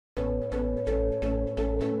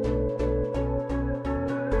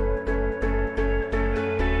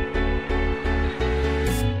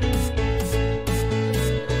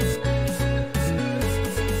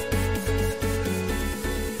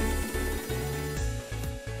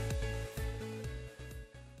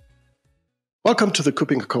Welcome to the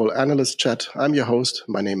KuppingerCole Analyst Chat. I'm your host.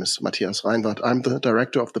 My name is Matthias Reinwarth. I'm the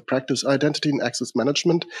Director of the Practice Identity and Access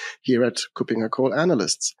Management here at KuppingerCole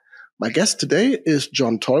Analysts. My guest today is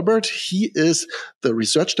John Tolbert. He is the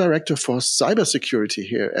Research Director for Cybersecurity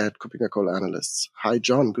here at KuppingerCole Analysts. Hi,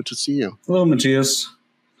 John. Good to see you. Hello, Matthias.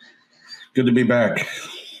 Good to be back.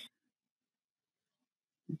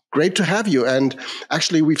 Great to have you. And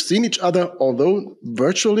actually, we've seen each other, although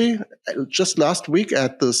virtually, just last week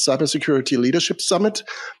at the Cybersecurity Leadership Summit.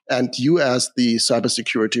 And you as the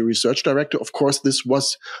Cybersecurity Research Director, of course, this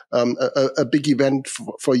was a big event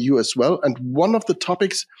for you as well. And one of the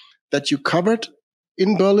topics that you covered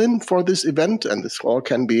in Berlin for this event, and this all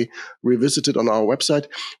can be revisited on our website,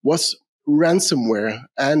 was ransomware.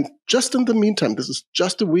 And just in the meantime, this is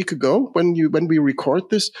just a week ago when we record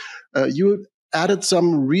this, you added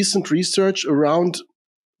some recent research around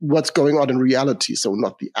what's going on in reality. So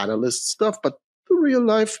not the analyst stuff, but the real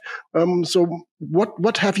life. So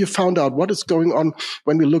what have you found out? What is going on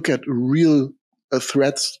when we look at real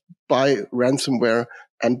threats by ransomware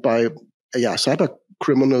and by cyber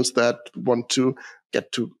criminals that want to get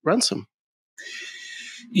to ransom?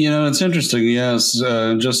 You know, it's interesting. Yes,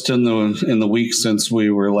 just in the week since we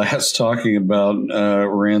were last talking about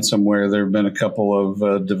ransomware, there have been a couple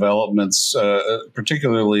of developments,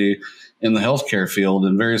 particularly in the healthcare field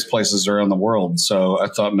in various places around the world. So I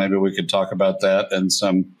thought maybe we could talk about that and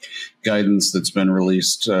some guidance that's been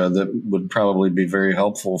released that would probably be very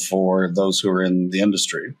helpful for those who are in the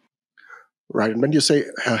industry. Right. And when you say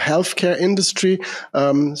healthcare industry,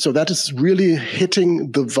 so that is really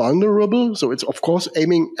hitting the vulnerable. So it's, of course,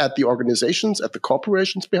 aiming at the organizations, at the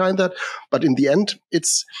corporations behind that. But in the end,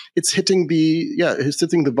 it's hitting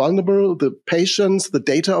the vulnerable, the patients, the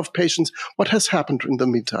data of patients. What has happened in the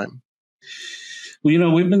meantime? Well, you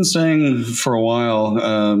know, we've been saying for a while,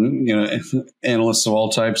 analysts of all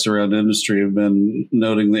types around industry have been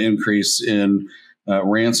noting the increase in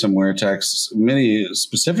ransomware attacks, many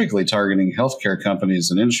specifically targeting healthcare companies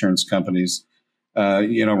and insurance companies.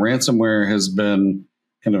 Ransomware has been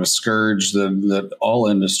kind of a scourge that all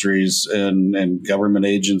industries and government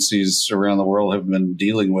agencies around the world have been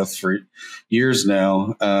dealing with for years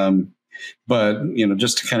now. But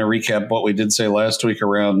just to kind of recap what we did say last week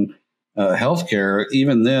around healthcare,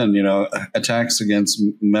 even then, attacks against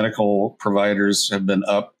medical providers have been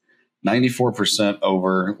up 94%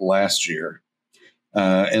 over last year.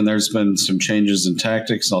 And there's been some changes in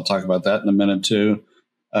tactics, and I'll talk about that in a minute too.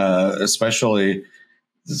 Especially,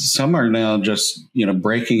 some are now just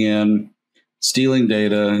breaking in, stealing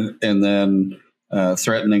data, and then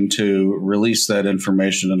threatening to release that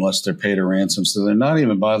information unless they're paid a ransom. So they're not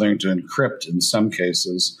even bothering to encrypt, in some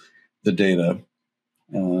cases, the data.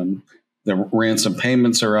 The ransom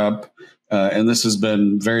payments are up, and this has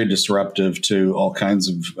been very disruptive to all kinds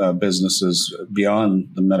of businesses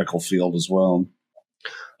beyond the medical field as well.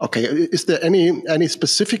 Okay, is there any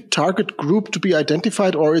specific target group to be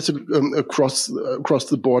identified, or is it across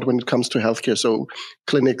the board when it comes to healthcare? So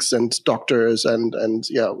clinics and doctors and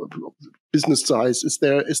business size. Is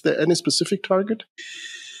there any specific target?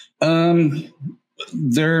 I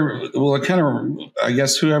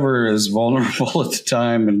guess whoever is vulnerable at the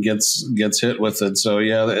time and gets hit with it. So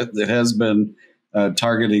it has been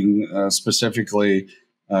targeting specifically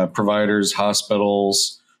providers,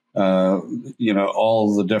 hospitals.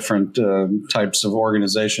 All the different types of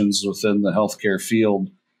organizations within the healthcare field.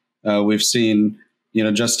 We've seen,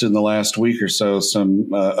 just in the last week or so, some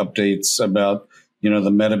updates about, the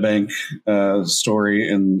Medibank story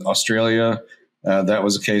in Australia. That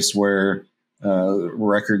was a case where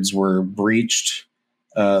records were breached.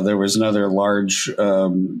 There was another large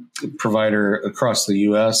provider across the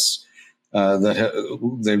U.S. that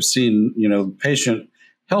they've seen, patient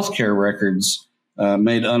healthcare records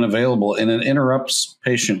made unavailable, and it interrupts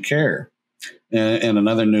patient care. And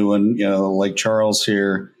another new one, Lake Charles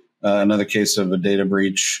here, another case of a data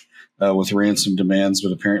breach with ransom demands,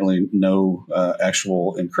 but apparently no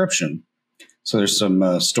actual encryption. So there's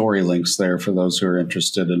some story links there for those who are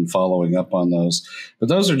interested in following up on those. But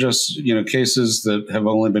those are just, cases that have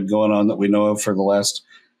only been going on that we know of for the last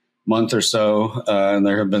month or so. And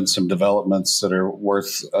there have been some developments that are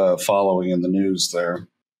worth following in the news there.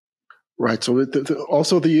 Right. So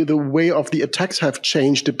also the way of the attacks have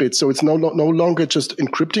changed a bit. So it's no longer just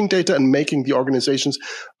encrypting data and making the organizations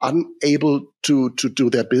unable to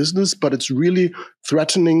do their business, but it's really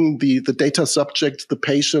threatening the data subject, the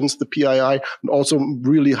patients, the PII, and also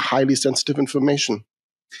really highly sensitive information.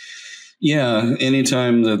 Yeah,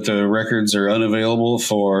 anytime that the records are unavailable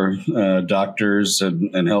for doctors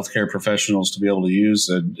and healthcare professionals to be able to use,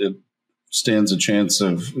 it stands a chance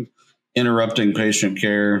of interrupting patient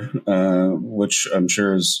care, which I'm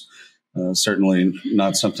sure is certainly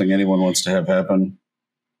not something anyone wants to have happen.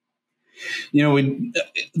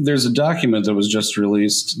 There's a document that was just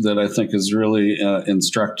released that I think is really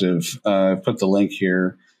instructive. I put the link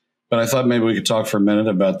here, but I thought maybe we could talk for a minute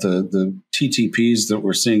about the TTPs that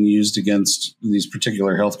we're seeing used against these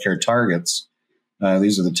particular healthcare targets.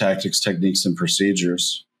 These are the tactics, techniques, and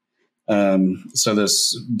procedures. So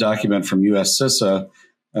this document from US CISA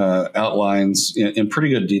outlines in pretty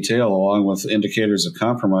good detail, along with indicators of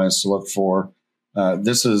compromise to look for.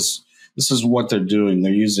 This is what they're doing.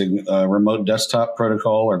 They're using remote desktop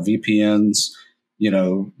protocol or VPNs,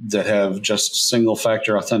 that have just single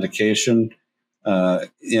factor authentication.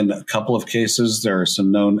 In a couple of cases, there are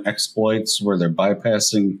some known exploits where they're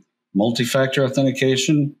bypassing multi-factor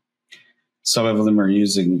authentication. Some of them are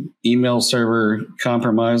using email server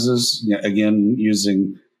compromises, again,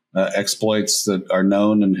 using exploits that are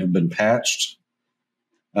known and have been patched.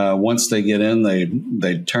 Once they get in,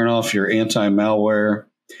 they turn off your anti-malware,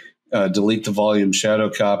 delete the volume shadow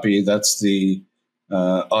copy. That's the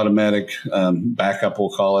automatic backup, we'll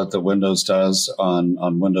call it, that Windows does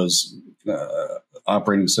on Windows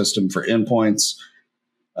operating system for endpoints.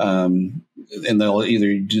 And they'll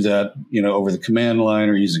either do that, over the command line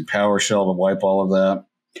or using PowerShell to wipe all of that.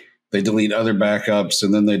 They delete other backups,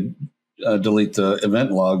 and then they delete the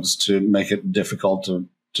event logs to make it difficult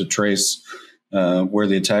to trace where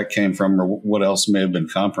the attack came from or what else may have been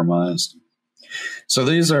compromised. So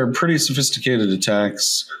these are pretty sophisticated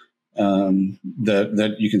attacks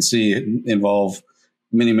that you can see involve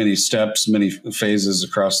many, many steps, many phases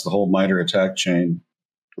across the whole MITRE attack chain.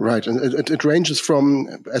 Right. And it ranges from,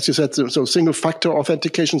 as you said, so single factor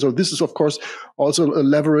authentication. So this is, of course, also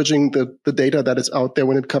leveraging the data that is out there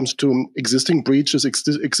when it comes to existing breaches,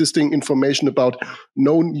 existing information about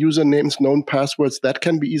known usernames, known passwords that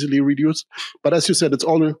can be easily reduced. But as you said, it's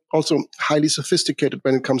also highly sophisticated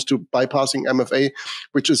when it comes to bypassing MFA,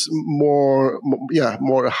 which is more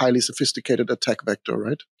a highly sophisticated attack vector,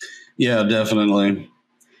 right? Yeah, definitely.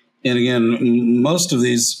 And again, most of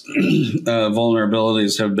these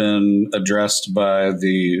vulnerabilities have been addressed by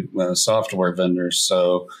the software vendors.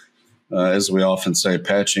 So, as we often say,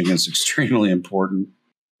 patching is extremely important.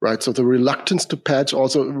 Right. So the reluctance to patch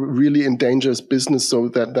also really endangers business, so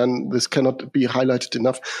that then this cannot be highlighted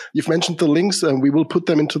enough. You've mentioned the links, and we will put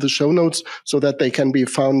them into the show notes so that they can be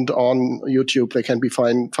found on YouTube. They can be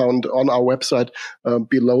found on our website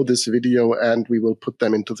below this video, and we will put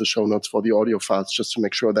them into the show notes for the audio files, just to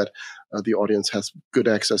make sure that the audience has good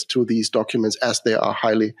access to these documents, as they are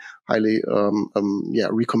highly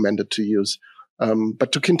recommended to use.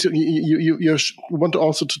 But to continue, you want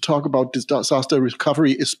also to talk about disaster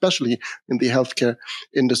recovery, especially in the healthcare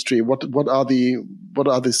industry. What are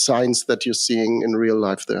the signs that you're seeing in real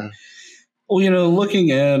life there? Well, looking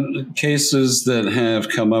at cases that have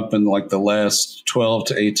come up in like the last 12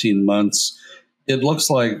 to 18 months, it looks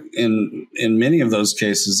like in many of those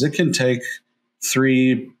cases, it can take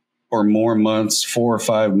 3 or more months, 4 or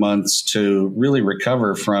 5 months to really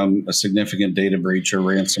recover from a significant data breach or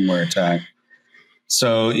ransomware attack.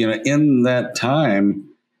 So, in that time,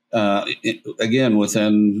 again,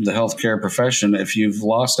 within the healthcare profession, if you've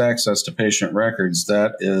lost access to patient records,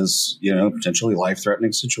 that is, potentially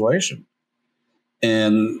life-threatening situation.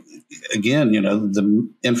 And again, the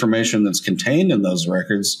information that's contained in those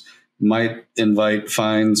records might invite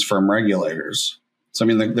fines from regulators. So,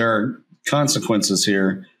 there are consequences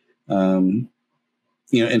here.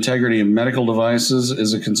 Integrity of medical devices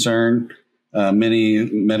is a concern. Many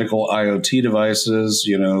medical IoT devices,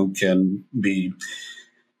 can be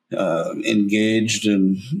engaged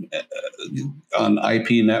on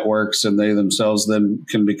IP networks, and they themselves then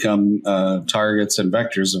can become targets and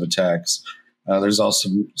vectors of attacks. There's also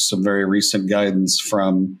some very recent guidance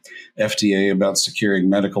from FDA about securing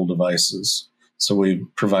medical devices. So we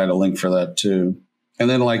provide a link for that too. And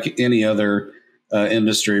then, like any other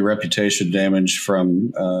industry, reputation damage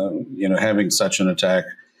from having such an attack,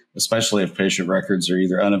 especially if patient records are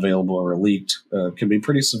either unavailable or leaked, can be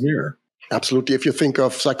pretty severe. Absolutely. If you think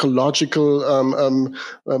of psychological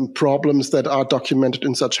problems that are documented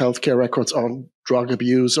in such healthcare records, or drug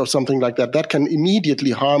abuse or something like that, that can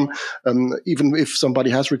immediately harm, even if somebody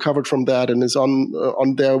has recovered from that and is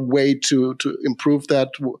on their way to improve that.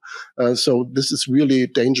 So this is really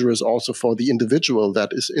dangerous also for the individual that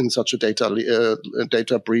is in such a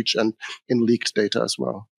data breach and in leaked data as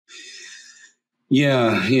well.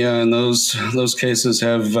 Yeah, and those cases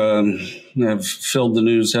have filled the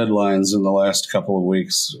news headlines in the last couple of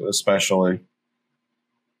weeks, especially.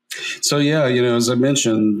 So yeah, as I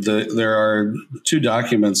mentioned, there are two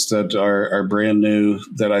documents that are brand new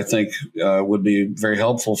that I think would be very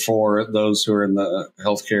helpful for those who are in the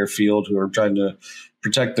healthcare field who are trying to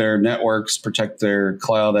protect their networks, protect their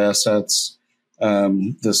cloud assets.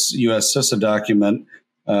 This US CISA document,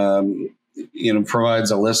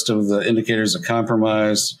 provides a list of the indicators of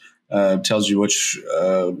compromise, tells you which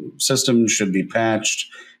systems should be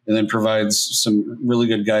patched, and then provides some really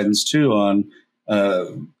good guidance too on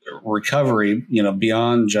recovery,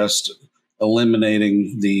 beyond just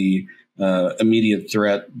eliminating the immediate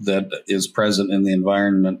threat that is present in the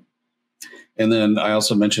environment. And then I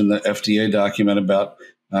also mentioned the FDA document about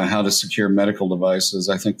how to secure medical devices.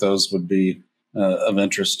 I think those would be of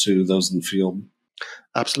interest to those in the field.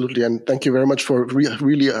 Absolutely, and thank you very much for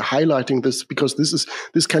really highlighting this, because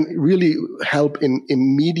this can really help in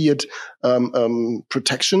immediate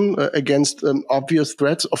protection against obvious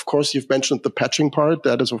threats. Of course, you've mentioned the patching part.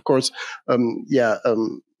 That is, of course, a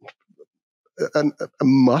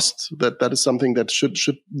must. That is something that should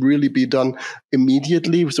really be done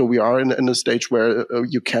immediately. So we are in a stage where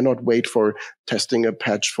you cannot wait for testing a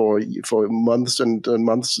patch for months and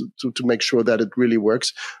months to make sure that it really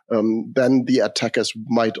works. Then the attackers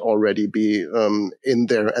might already be in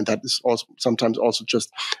there, and that is also sometimes also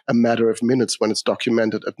just a matter of minutes when it's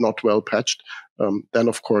documented and not well patched. Then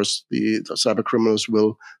of course the cyber criminals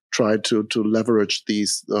will try to leverage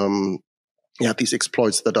these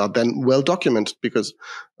exploits that are then well documented because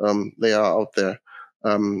they are out there.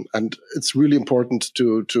 And it's really important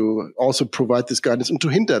to also provide this guidance and to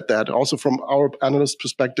hint at that also from our analyst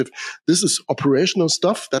perspective. This is operational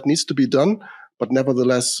stuff that needs to be done, but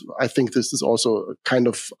nevertheless, I think this is also kind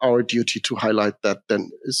of our duty to highlight that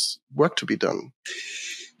then is work to be done.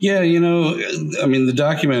 Yeah, the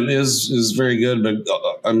document is very good, but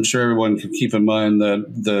I'm sure everyone can keep in mind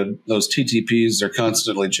that those TTPs are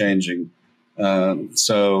constantly changing.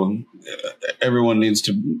 So everyone needs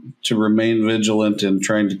to remain vigilant in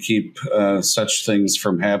trying to keep such things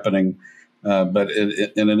from happening. But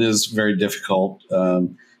it is very difficult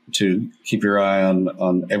to keep your eye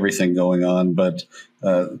on everything going on. But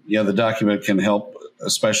the document can help,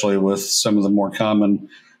 especially with some of the more common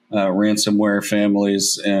ransomware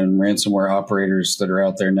families and ransomware operators that are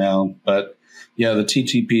out there now. But yeah, the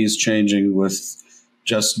TTP is changing with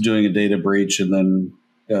just doing a data breach and then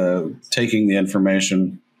taking the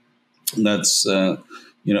information. That's a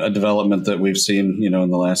development that we've seen in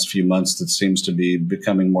the last few months that seems to be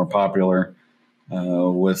becoming more popular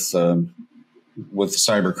with the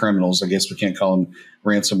cyber criminals. I guess we can't call them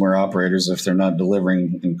ransomware operators if they're not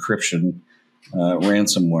delivering encryption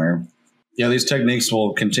ransomware. Yeah, these techniques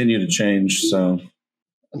will continue to change. So.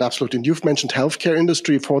 And absolutely. And you've mentioned healthcare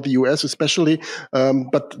industry for the US especially,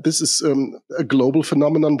 but this is a global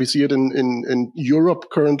phenomenon. We see it in Europe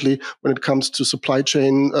currently when it comes to supply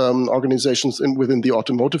chain organizations within the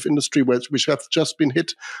automotive industry, which have just been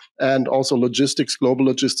hit. And also global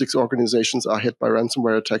logistics organizations are hit by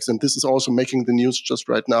ransomware attacks. And this is also making the news just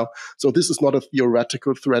right now. So this is not a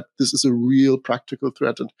theoretical threat. This is a real practical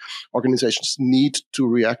threat. And organizations need to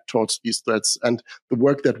react towards these threats. And the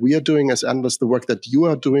work that we are doing as analysts, the work that you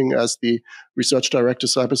are doing as the research director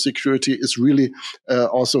cybersecurity is really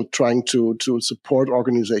also trying to support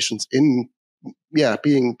organizations in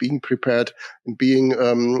being prepared and being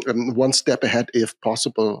one step ahead if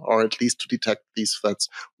possible, or at least to detect these threats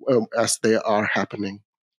as they are happening.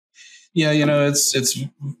 Yeah, it's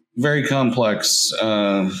very complex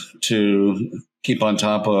to keep on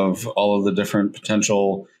top of all of the different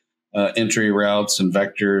potential entry routes and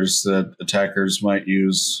vectors that attackers might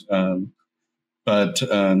use. But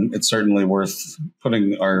it's certainly worth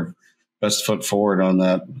putting our best foot forward on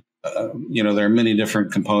that. There are many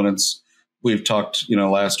different components. We've talked,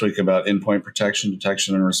 last week about endpoint protection,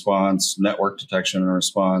 detection and response, network detection and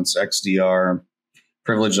response, XDR,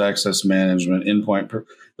 privileged access management,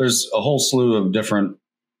 there's a whole slew of different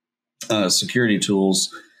security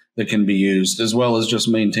tools that can be used, as well as just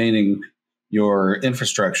maintaining your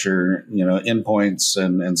infrastructure, endpoints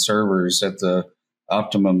and servers at the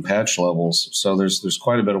optimum patch levels. So there's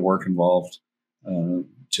quite a bit of work involved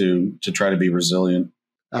to try to be resilient.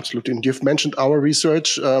 Absolutely. And you've mentioned our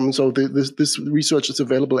research. So this research is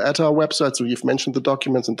available at our website. So you've mentioned the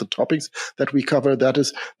documents and the topics that we cover. That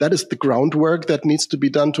is the groundwork that needs to be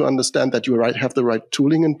done to understand that you have the right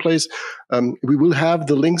tooling in place. We will have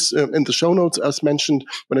the links in the show notes, as mentioned,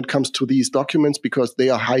 when it comes to these documents, because they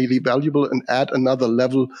are highly valuable and add another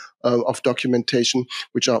level of documentation,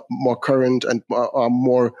 which are more current and are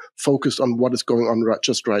more focused on what is going on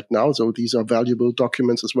just right now. So these are valuable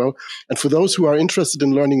documents as well. And for those who are interested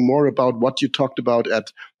in learning more about what you talked about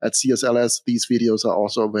at CSLS, these videos are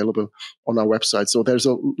also available on our website. So there's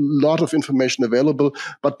a lot of information available,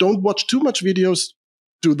 but don't watch too much videos.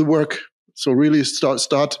 Do the work. So really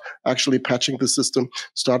start actually patching the system,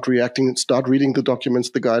 start reacting, start reading the documents,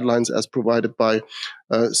 the guidelines as provided by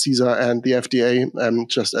CISA and the FDA,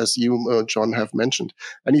 just as you, John, have mentioned.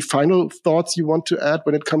 Any final thoughts you want to add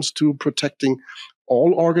when it comes to protecting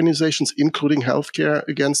all organizations, including healthcare,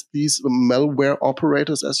 against these malware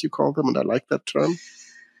operators, as you call them? And I like that term.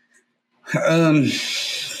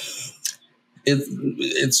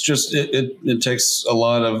 It takes a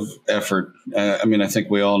lot of effort. I think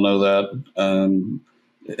we all know that.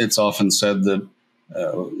 It's often said that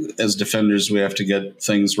as defenders, we have to get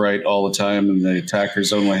things right all the time, and the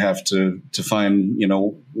attackers only have to find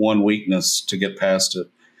one weakness to get past it.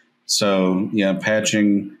 So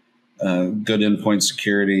patching, good endpoint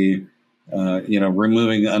security,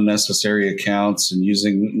 removing unnecessary accounts and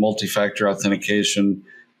using multi-factor authentication,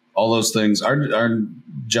 all those things. Our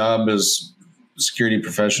job as security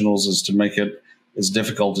professionals is to make it as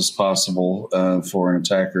difficult as possible for an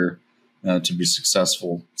attacker to be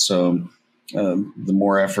successful. So the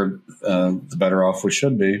more effort, the better off we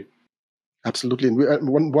should be. Absolutely. And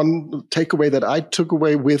one takeaway that I took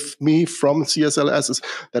away with me from CSLS is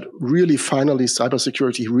that really finally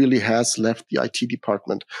cybersecurity really has left the IT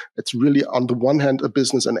department. It's really on the one hand a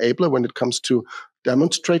business enabler when it comes to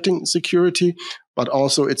demonstrating security, but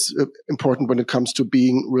also it's important when it comes to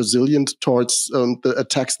being resilient towards the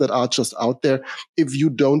attacks that are just out there. If you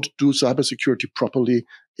don't do cybersecurity properly,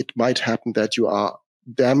 it might happen that you are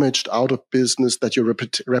damaged, out of business, that your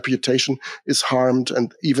reputation is harmed,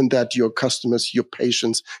 and even that your customers, your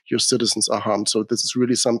patients, your citizens are harmed. So this is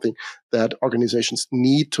really something that organizations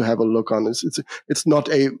need to have a look on. It's not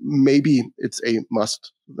a maybe, it's a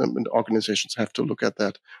must. And organizations have to look at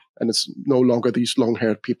that. And it's no longer these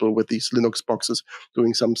long-haired people with these Linux boxes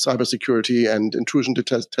doing some cybersecurity and intrusion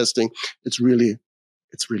testing. It's really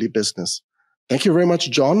business. Thank you very much,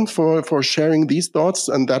 John, for sharing these thoughts.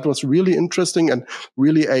 And that was really interesting and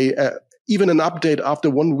really even an update after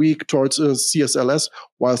 1 week towards CSLS,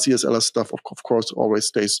 while CSLS stuff, of course, always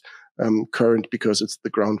stays current because it's the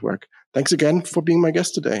groundwork. Thanks again for being my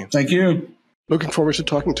guest today. Thank you. Looking forward to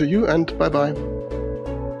talking to you, and bye-bye.